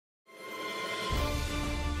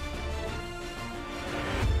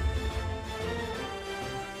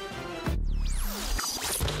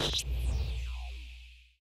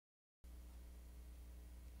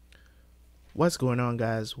What's going on,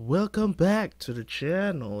 guys? Welcome back to the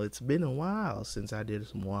channel. It's been a while since I did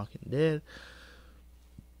some Walking Dead.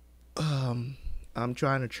 Um, I'm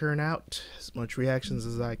trying to churn out as much reactions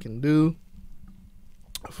as I can do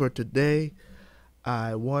for today.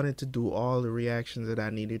 I wanted to do all the reactions that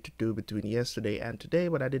I needed to do between yesterday and today,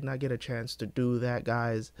 but I did not get a chance to do that,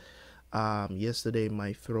 guys. Yesterday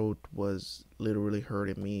my throat was literally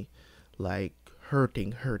hurting me, like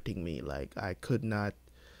hurting me. Like I could not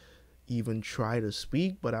even try to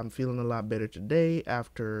speak, but I'm feeling a lot better today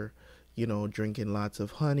after, drinking lots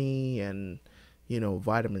of honey and,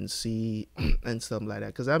 vitamin C and stuff like that.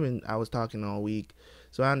 Because I was talking all week,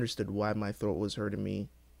 so I understood why my throat was hurting me.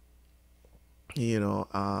 You know,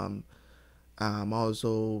 I'm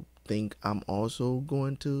also think I'm also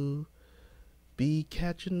going to be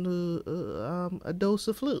catching a dose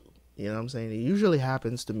of flu. You know what I'm saying? It usually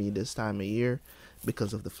happens to me this time of year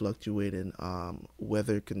because of the fluctuating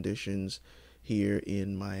weather conditions here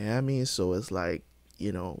in Miami. So it's like,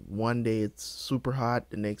 one day it's super hot,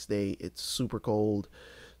 the next day it's super cold.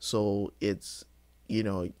 So it's, you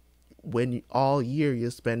know, all year you're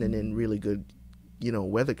spending in really good,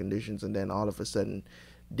 weather conditions, and then all of a sudden,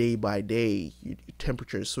 day by day, your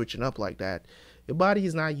temperature is switching up like that. Your body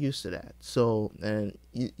is not used to that. So, and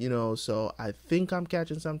so I think I'm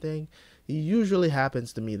catching something. It usually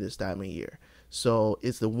happens to me this time of year. So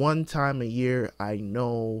it's the one time a year I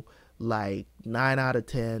know, like 9 out of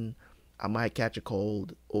 10, I might catch a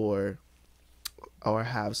cold or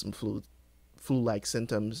have some flu like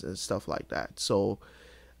symptoms and stuff like that. So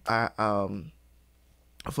I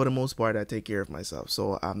for the most part I take care of myself,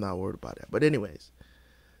 so I'm not worried about that. But anyways,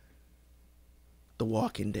 The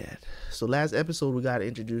Walking Dead. So last episode we got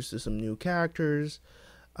introduced to some new characters.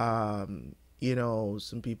 Some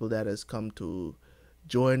people that has come to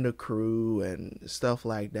join the crew and stuff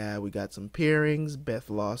like that. We got some pairings. Beth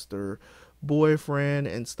lost her boyfriend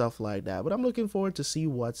and stuff like that. But I'm looking forward to see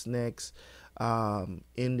what's next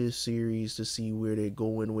in this series, to see where they're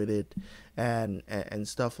going with it and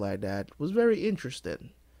stuff like that. It was very interesting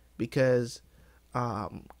because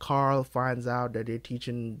Carl finds out that they're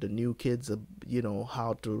teaching the new kids,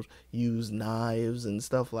 how to use knives and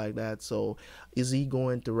stuff like that. So is he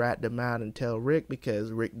going to rat them out and tell Rick,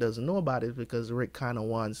 because Rick doesn't know about it, because Rick kind of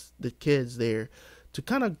wants the kids there to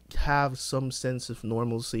kind of have some sense of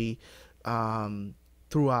normalcy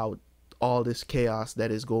throughout all this chaos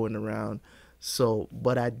that is going around. So,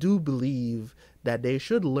 but I do believe that they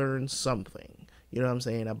should learn something, you know what I'm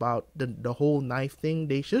saying, about the whole knife thing.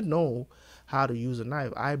 They should know how to use a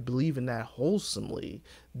knife. I believe in that wholesomely,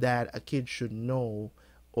 that a kid should know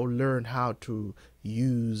or learn how to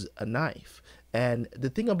use a knife. And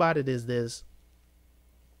the thing about it is this,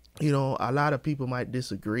 a lot of people might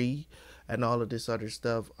disagree and all of this other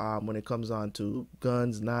stuff when it comes on to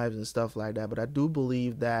guns, knives, and stuff like that. But I do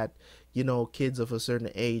believe that, kids of a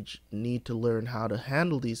certain age need to learn how to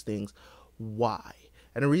handle these things. Why?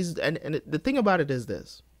 And the reason, and the thing about it is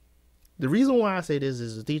this. The reason why I say this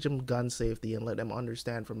is to teach them gun safety and let them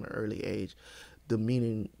understand from an early age the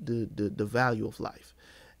meaning, the value of life,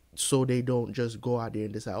 so they don't just go out there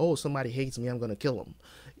and decide, oh, somebody hates me, I'm gonna kill them.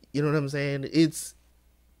 You know what I'm saying? It's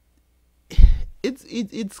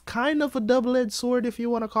kind of a double-edged sword, if you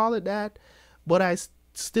want to call it that, but I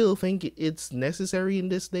still think it's necessary in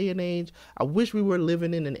this day and age. I wish we were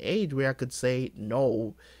living in an age where I could say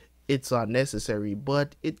no, it's unnecessary,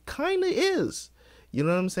 but it kind of is. You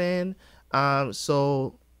know what I'm saying?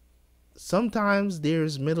 So sometimes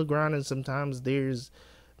there's middle ground and sometimes there's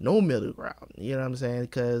no middle ground. You know what I'm saying?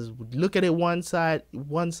 Because look at it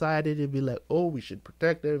one-sided, it'd be like, oh, we should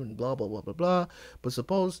protect them and blah, blah, blah, blah, blah. But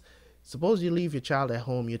suppose you leave your child at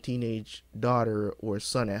home, your teenage daughter or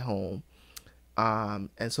son at home,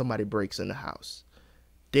 and somebody breaks in the house.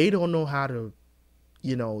 They don't know how to,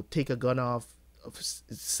 take a gun off of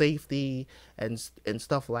safety and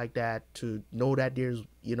stuff like that, to know that there's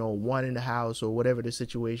one in the house or whatever the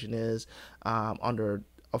situation is, under,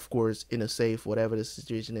 of course, in a safe, whatever the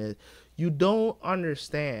situation is. You don't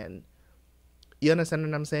understand. You understand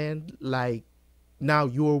what I'm saying? Like, now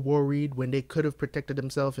you're worried when they could have protected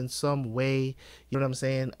themselves in some way. You know what I'm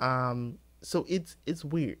saying? So it's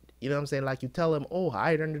weird. You know what I'm saying? Like, you tell them, oh,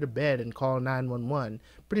 hide under the bed and call 911.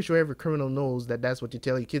 Pretty sure every criminal knows that that's what you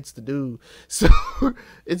tell your kids to do. So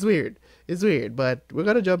it's weird. It's weird. But we're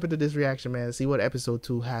going to jump into this reaction, man, see what episode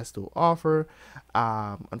 2 has to offer.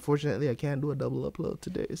 Unfortunately, I can't do a double upload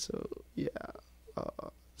today. So, yeah.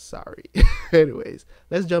 Sorry. Anyways,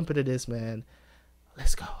 let's jump into this, man.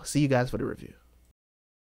 Let's go. See you guys for the review.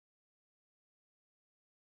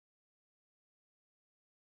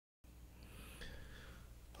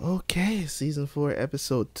 Okay, season 4,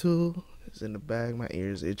 episode 2. It's in the bag. My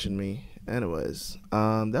ears itching me. Anyways,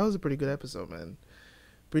 that was a pretty good episode, man.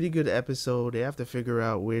 Pretty good episode. They have to figure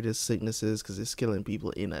out where this sickness is because it's killing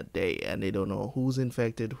people in a day, and they don't know who's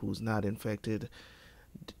infected, who's not infected,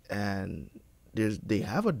 and they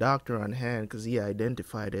have a doctor on hand because he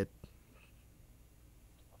identified it.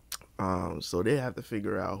 So they have to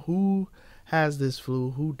figure out who has this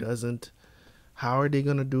flu, who doesn't. How are they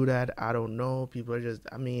gonna do that? I don't know. People are just,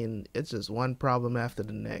 I mean, it's just one problem after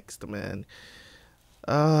the next, man.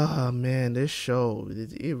 Oh man, this show,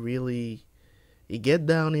 it really, it get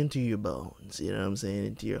down into your bones, you know what I'm saying,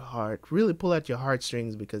 into your heart. Really pull at your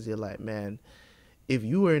heartstrings because you're like, man, if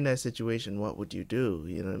you were in that situation, what would you do?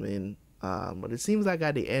 You know what I mean? But it seems like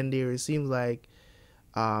at the end there, it seems like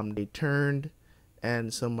they turned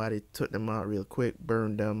and somebody took them out real quick,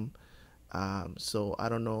 burned them. So I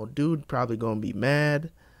don't know, dude probably gonna be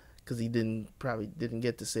mad because he probably didn't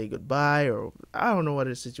get to say goodbye, or I don't know what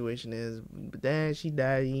the situation is. But then she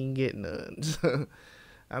died, he ain't getting none. So,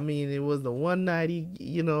 I mean, it was the one night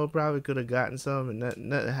he, probably could have gotten some, and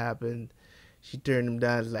nothing happened. She turned him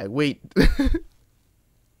down. It's like, wait,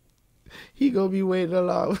 he gonna be waiting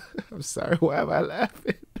along. I'm sorry, why am I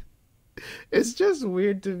laughing? It's just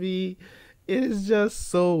weird to me. It is just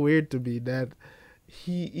so weird to me that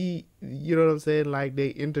you know what I'm saying? Like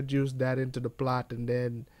they introduced that into the plot, and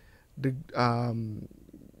then the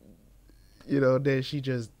then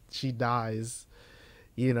she dies.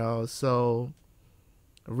 So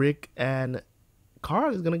Rick and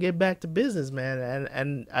Carl is gonna get back to business, man,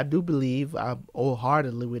 and I do believe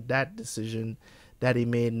wholeheartedly with that decision that he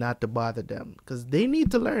made not to bother them because they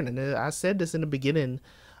need to learn. And I said this in the beginning,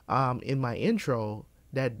 in my intro,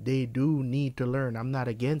 that they do need to learn. I'm not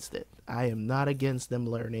against it. I am not against them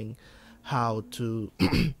learning how to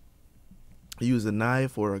use a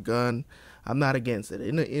knife or a gun. I'm not against it.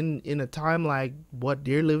 In a time like what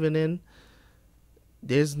they're living in,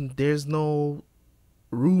 there's no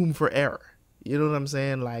room for error. You know what I'm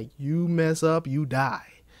saying? Like, you mess up, you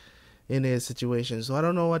die in this situation. So I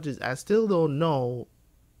don't know I still don't know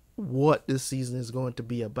what this season is going to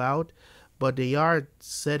be about, but they are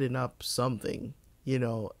setting up something.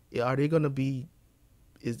 Are they going to be,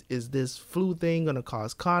 is this flu thing going to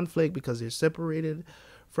cause conflict because they're separated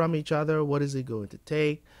from each other? What is it going to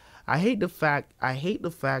take? I hate the fact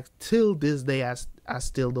till this day, I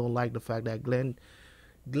still don't like the fact that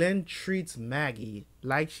Glenn treats Maggie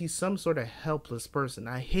like she's some sort of helpless person.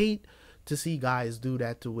 I hate to see guys do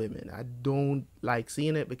that to women. I don't like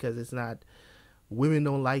seeing it because it's not, women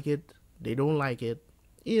don't like it. They don't like it.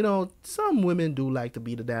 Some women do like to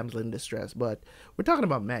be the damsel in distress, but we're talking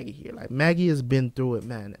about Maggie here. Like, Maggie has been through it,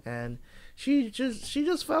 man, and she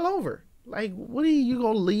just fell over. Like, what are you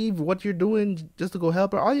gonna leave what you're doing just to go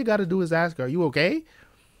help her? All you gotta do is ask her, "Are you okay?"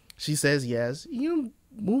 She says yes. You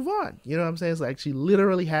move on. You know what I'm saying? It's like she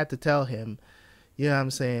literally had to tell him, you know what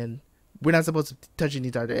I'm saying, we're not supposed to touch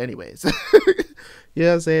each other anyways. You know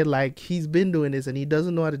what I'm saying? Like, he's been doing this and he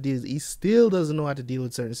doesn't know how to deal. He still doesn't know how to deal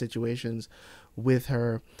with certain situations with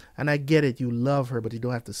her. And I get it. You love her, but you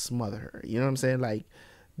don't have to smother her. You know what I'm saying? Like,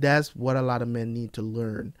 that's what a lot of men need to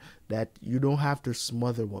learn, that you don't have to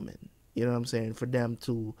smother women. You know what I'm saying? For them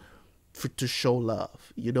to show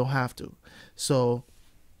love. You don't have to. So,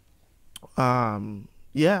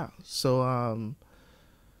 yeah. So,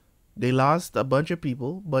 they lost a bunch of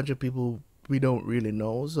people we don't really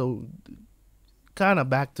know. So, kind of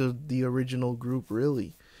back to the original group,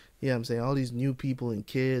 really. You know what I'm saying? All these new people and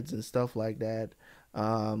kids and stuff like that.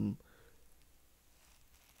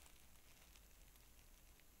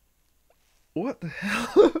 What the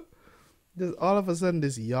hell? Just all of a sudden,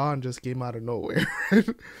 this yawn just came out of nowhere.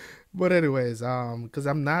 But anyways, because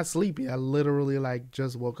I'm not sleepy. I literally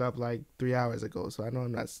just woke up 3 hours ago, so I know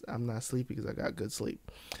I'm not sleepy because I got good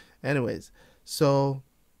sleep. Anyways, so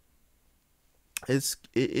it's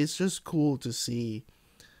just cool to see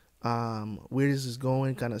where this is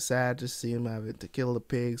going. Kind of sad to see him having to kill the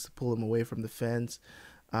pigs to pull him away from the fence.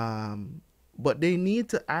 But they need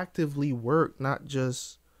to actively work, not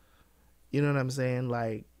just, you know what I'm saying,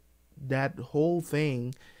 like that whole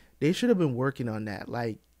thing. They should have been working on that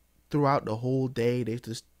throughout the whole day. They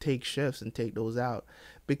just take shifts and take those out,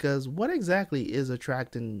 because what exactly is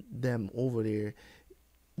attracting them over there,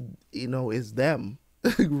 is them.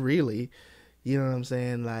 Really, you know what I'm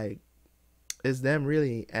saying, it's them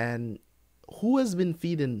really. And who has been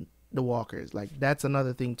feeding the walkers? That's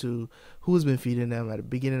another thing too. Who's been feeding them at the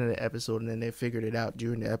beginning of the episode, and then they figured it out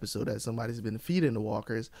during the episode that somebody's been feeding the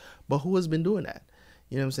walkers, but who has been doing that?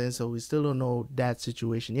 You know what I'm saying? So we still don't know that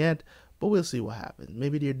situation yet, but we'll see what happens.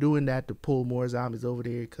 Maybe they're doing that to pull more zombies over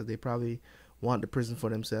there because they probably want the prison for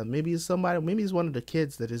themselves. Maybe it's somebody, maybe it's one of the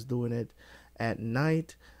kids that is doing it at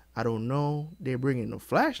night. I don't know. They're bringing a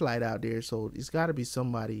flashlight out there, so it's got to be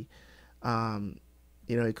somebody. Um,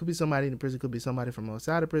 it could be somebody in the prison, could be somebody from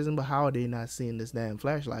outside the prison. But how are they not seeing this damn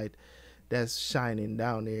flashlight that's shining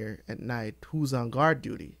down there at night? Who's on guard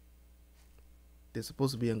duty? They're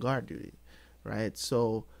supposed to be on guard duty, right?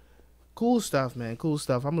 So cool stuff, man. Cool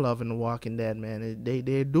stuff. I'm loving The Walking Dead, man.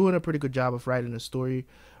 They're doing a pretty good job of writing the story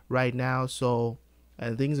right now. So,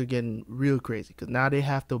 and things are getting real crazy because now they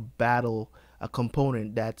have to battle a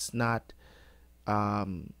component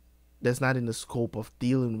um that's not in the scope of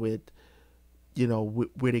dealing with,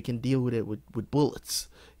 where they can deal with it with bullets.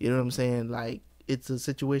 You know what I'm saying? Like, it's a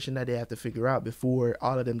situation that they have to figure out before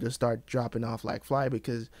all of them just start dropping off like fly,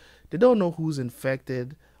 because they don't know who's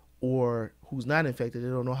infected or who's not infected. They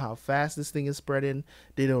don't know how fast this thing is spreading.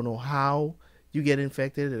 They don't know how you get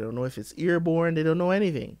infected. They don't know if it's airborne. They don't know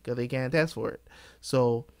anything because they can't test for it.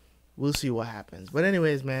 So we'll see what happens. But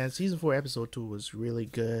anyways, man, season 4 episode 2 was really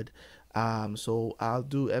good. So I'll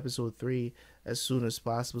do episode 3 as soon as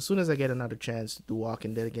possible. As soon as I get another chance to do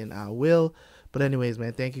Walking Dead again, I will. But anyways,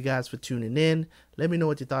 man, thank you guys for tuning in. Let me know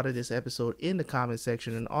what you thought of this episode in the comment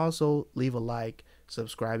section, and also leave a like,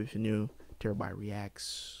 subscribe if you're new. Terabyt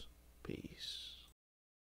Reacts. Peace.